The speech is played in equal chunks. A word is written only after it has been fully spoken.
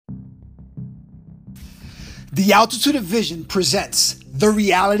The Altitude of Vision presents the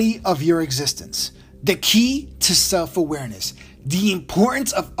reality of your existence, the key to self-awareness, the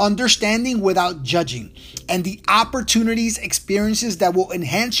importance of understanding without judging, and the opportunities, experiences that will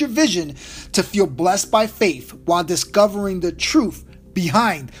enhance your vision to feel blessed by faith while discovering the truth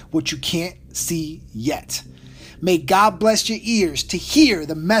behind what you can't see yet. May God bless your ears to hear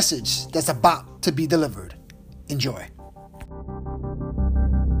the message that's about to be delivered. Enjoy.